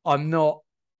 I'm not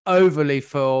overly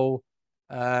full.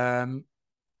 And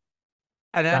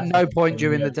at that's the no point thing.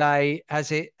 during the Yeah. day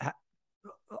has it.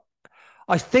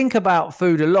 I think about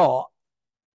food a lot,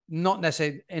 not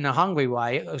necessarily in a hungry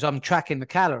way, because I'm tracking the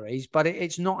calories, but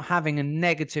it's not having a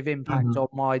negative impact Hmm. on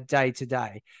my day to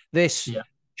day. This Yeah.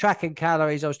 tracking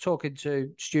calories, I was talking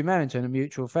to Stu Merrington, a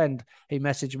mutual friend. He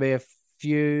messaged me a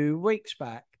few weeks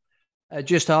back,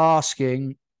 just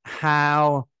asking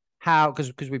how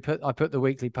because I put the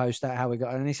weekly post out how we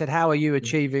got, and he said, "How are you Yeah.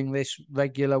 achieving this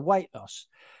regular weight loss?"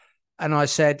 And I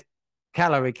said,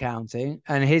 "Calorie counting."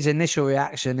 And his initial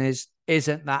reaction is,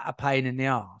 "Isn't that a pain in the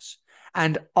ass?"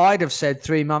 And I'd have said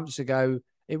 3 months ago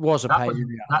it was a pain in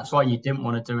the That's ass. why you didn't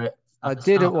want to do it I at the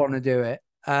didn't start. want to do it.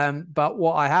 But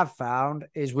what I have found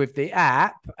is with the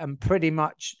app, and pretty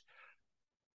much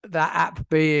that app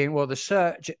being, well, the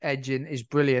search engine is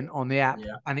brilliant on the app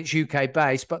Yeah. and it's UK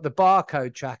based, but the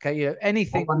barcode tracker, What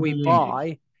anything one do we you use?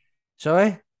 buy.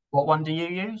 Sorry, What one do you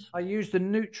use? I use the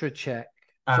NutraCheck.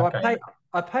 So Okay. Yeah.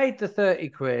 I paid the 30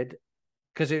 quid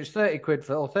because it was 30 quid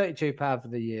or £32 for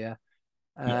the year.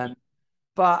 Yeah.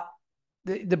 But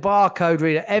the barcode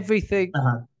reader, everything,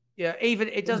 Uh-huh. even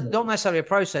it Is does it? not necessarily a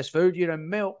processed food,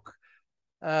 milk,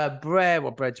 bread,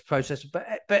 well, bread's processed,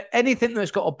 but anything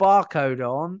that's got a barcode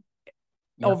on,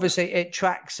 Yeah. obviously it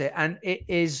tracks it, and it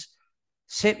is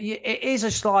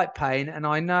a slight pain. And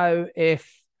I know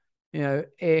if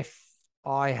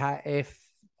I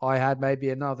had maybe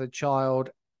another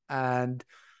child and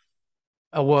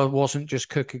I wasn't just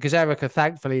cooking, because Erica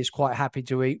thankfully is quite happy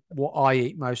to eat what I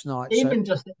eat most nights. So Even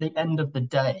just at the end of the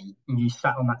day, you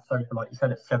sat on that sofa, like you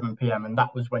said, at 7 p.m., and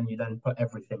that was when you then put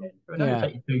everything in. It would only yeah,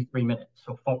 take you 2, 3 minutes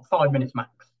or 5 minutes max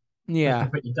just to yeah,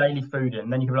 put your daily food in.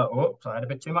 Then you can be like, oops, I had a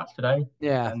bit too much today.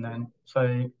 yeah, And then,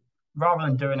 so rather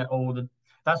than doing it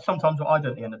that's sometimes what I do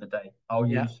at the end of the day. I'll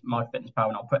yeah, use my fitness pal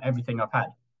and I'll put everything I've had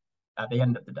at the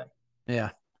end of the day yeah.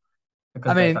 I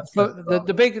because there's mean, that for space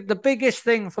the rather. biggest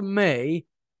thing for me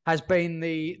has been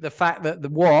the fact that the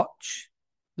watch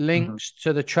Hmm. links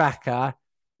to the tracker,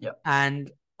 Yeah.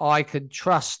 and I could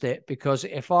trust it, because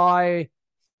if I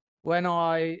when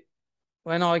I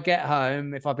when I get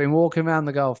home, if I've been walking around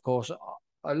the golf course,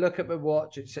 I look at my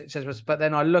watch. It says, but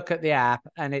then I look at the app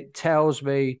and it tells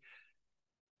me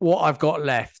what I've got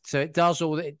left. So it does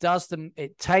all that. It does them.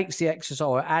 It takes the exercise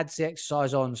or adds the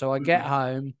exercise on. So I get Hmm.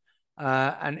 home,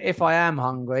 and if I am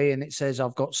hungry and it says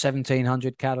I've got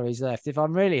 1,700 calories left, if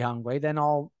I'm really hungry, then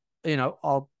I'll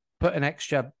put an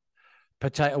extra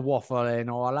potato waffle in,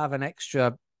 or I'll have an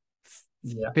extra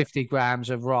Yeah. 50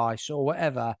 grams of rice or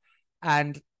whatever.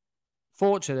 And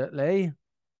fortunately,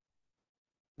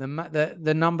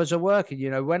 the numbers are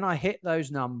working. When I hit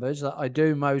those numbers that I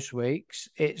do most weeks,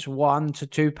 it's 1 to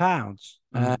 2 pounds.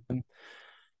 Mm.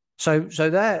 So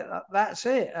that's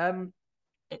it. Yeah,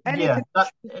 Anything?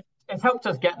 it's helped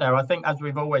us get there. I think, as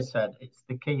we've always said, it's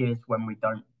the key is when we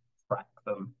don't track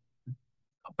them.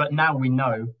 But now we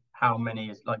know how many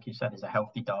is, like you said, is a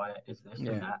healthy diet, is this and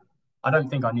Yeah, that. I don't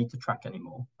think I need to track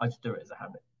anymore. I just do it as a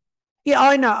habit. yeah,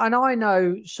 I know, and I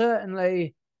know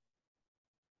certainly.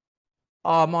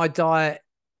 My diet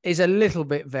is a little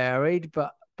bit varied,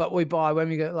 but we buy when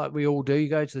we go, like we all do. You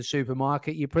go to the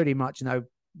supermarket, you pretty much know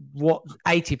what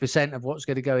 80% of what's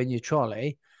going to go in your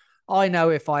trolley. I know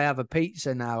if I have a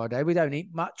pizza nowadays, we don't eat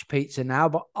much pizza now,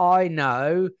 but I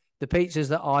know the pizzas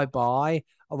that I buy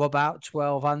are about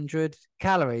 1,200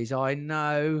 calories. I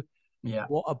know Yeah.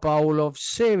 what a bowl of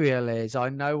cereal is. I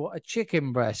know what a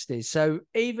chicken breast is. So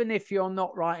even if you're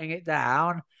not writing it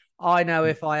down, I know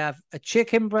if I have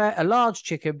a large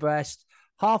chicken breast,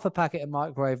 half a packet of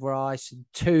microwave rice, and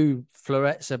 2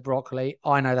 florets of broccoli,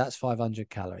 I know that's 500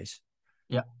 calories.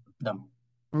 Yeah. them.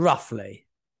 roughly.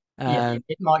 Yeah,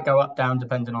 it might go up, down,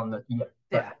 depending on the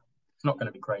Yeah. It's not going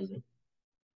to be crazy.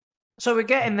 So we're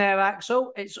getting there,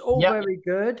 Axel. It's all Yeah, very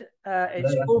good.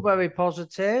 It's yeah. all very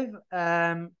positive.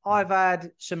 I've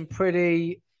had some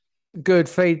pretty good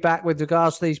feedback with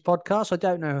regards to these podcasts. I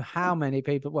don't know how many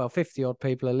people, well, 50 odd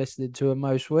people are listening to them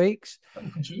most weeks.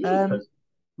 Jesus.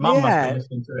 Mum must be Yeah.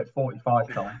 listening to it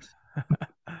 45 times.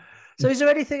 So is there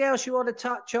anything else you want to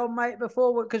touch on, mate,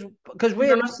 before? Because No,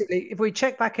 realistically, if we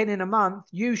check back in a month,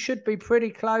 you should be pretty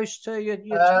close to your um,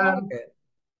 target.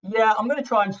 yeah, I'm going to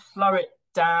try and slow it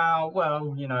down.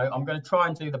 Well, I'm going to try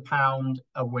and do the pound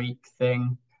a week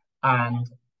thing. And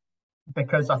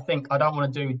because I think I don't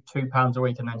want to do £2 a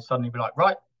week and then suddenly be like,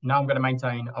 right, now I'm going to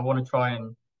maintain. I want to try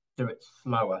and do it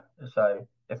slower. So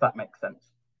if that makes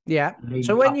sense, Yeah.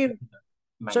 So lead when up to you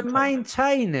So maintain.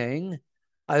 maintaining,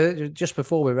 just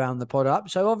before we round the pod up,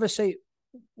 so obviously,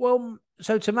 well,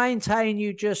 so to maintain,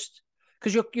 you just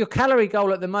because your calorie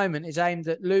goal at the moment is aimed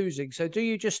at losing. So do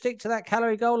you just stick to that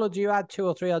calorie goal, or do you add 200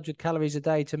 or 300 calories a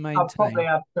day to I'll probably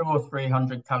maintain? add 200 or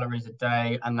 300 calories a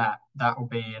day, and that will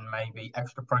be in maybe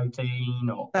extra protein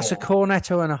That's a or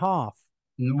cornetto and a half.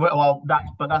 well,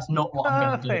 that's not what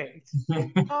I'm going to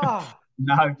Perfect. do. Oh,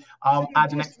 No, so I'll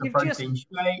add an extra you've just protein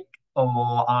shake,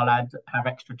 or have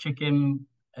extra chicken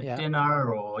at yeah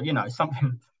dinner, or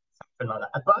something like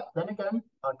that. But then again,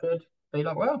 I could be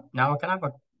like, well, now I can have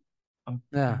a.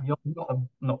 yeah. You're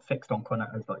not fixed on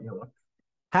cornettos like you are.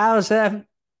 How's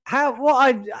how what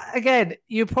I again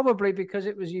you probably because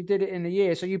it was you did it in a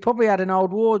year, so you probably had an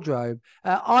old wardrobe.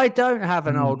 I don't have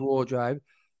an old Mm. wardrobe.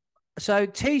 So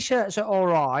t-shirts are all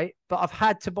right, but I've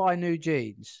had to buy new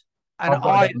jeans, and I've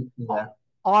got to get yeah.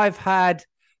 I've had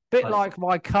bit Like, like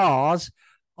my cars.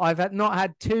 Not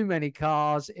had too many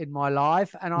cars in my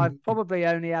life, and I've probably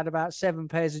only had about 7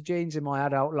 pairs of jeans in my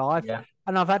adult life, yeah.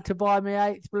 and I've had to buy me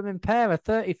eighth blooming pair, a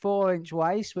 34-inch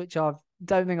waist, which I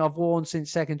don't think I've worn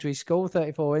since secondary school,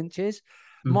 34 inches.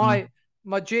 Hmm.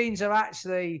 My jeans are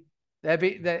actually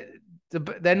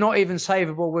they're not even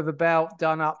savable with a belt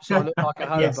done up, so I look like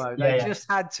a Yes, hobo. They yeah, yeah. just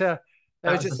had to. They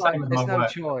were That's the just like, same as there's no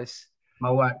choice.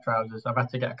 my work trousers. I've had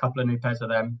to get a couple of new pairs of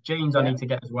them. Jeans I Yeah, need to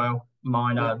get as well.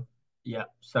 Mine yeah, are, yeah.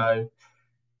 So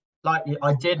like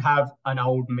I did have an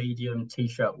old medium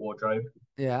t-shirt wardrobe.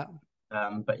 yeah.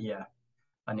 But yeah,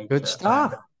 Good I am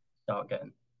stuff. gonna start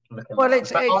looking Well,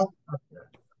 around.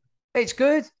 But it's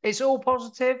good. It's all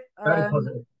positive. very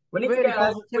positive. Really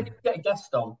positive. We need to get a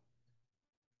guest on.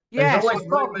 There's Yes, always I've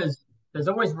got rumors. There's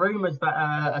always rumors that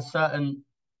a certain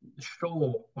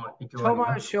Shaw might be joining Tomo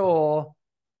us. Shaw.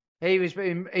 He's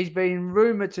been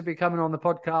rumored to be coming on the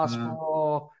podcast Mm.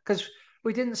 for because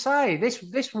we didn't say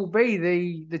this will be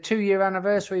the 2 year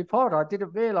anniversary pod. I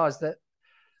didn't realize that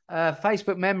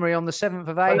Facebook memory on the 7th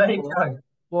of Well, there you April go.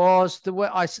 was the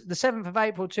 7th of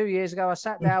April 2 years ago. I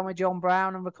sat down with John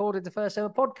Brown and recorded the first ever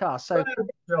podcast. So Well,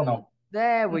 John on.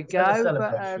 there we Let's have a go.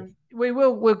 But celebration.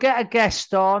 we'll get a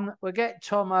guest on. We'll get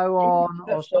Tomo on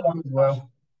or Let's get someone on as else.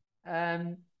 well.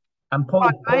 Um, And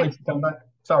right, Paul mate. needs to come back.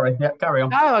 Sorry, yeah, carry No,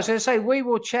 on. I was going to say we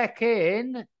will check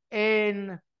in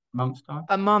Month's time.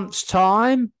 a month's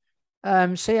time,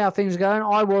 see how things are going.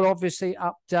 I will obviously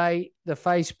update the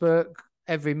Facebook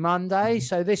every Monday.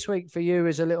 So this week for you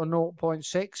is a little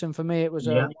 0.6, and for me it was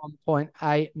a Yeah,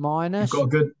 1.8 you've got minus.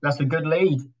 that's a good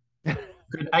lead.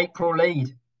 Good April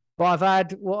lead.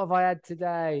 But what have I had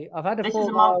today? I've had a This is four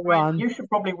a month mile where run. you should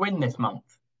probably win this month.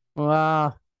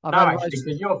 Well, No, actually,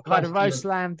 because you're I've had a close to your. roast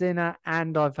lamb dinner,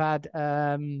 and I've had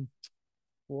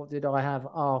what did I have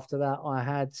after that? I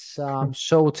had some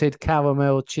salted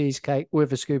caramel cheesecake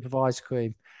with a scoop of ice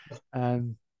cream.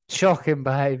 Shocking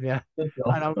behaviour. Good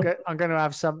And job. I'm going to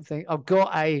have something. I've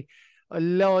got a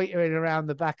loitering around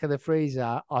the back of the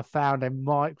freezer. I found a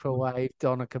microwave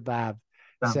doner kebab.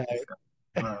 Sounds So,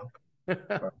 disgusting. Well,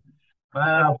 all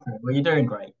well, okay. Well, you're doing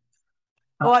great.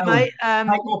 right, Oh, mate.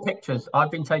 take more pictures.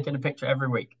 I've been taking a picture every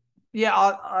week.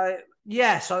 Yeah,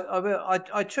 yes, I will.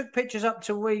 I took pictures up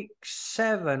to week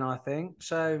 7, I think.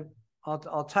 So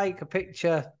I'll take a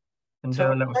picture. And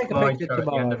do a little Take a picture slideshow at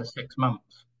the end of tomorrow. the 6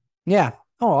 months. Yeah.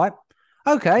 All right.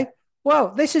 Okay.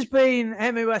 Well, this has been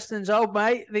Henry Weston's old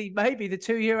mate, maybe the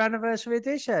 2 year anniversary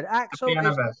edition. Happy Axel,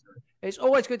 anniversary. it's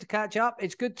always good to catch up.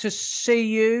 It's good to see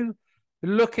you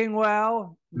looking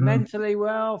well, Mm. mentally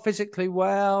well, physically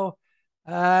well.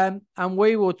 And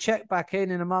we will check back in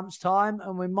a month's time,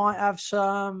 and we might have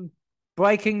some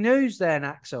breaking news then,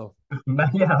 Axel.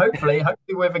 Yeah, hopefully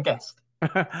with a guest.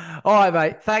 All right,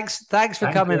 mate. Thanks for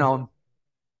Thank coming you. on.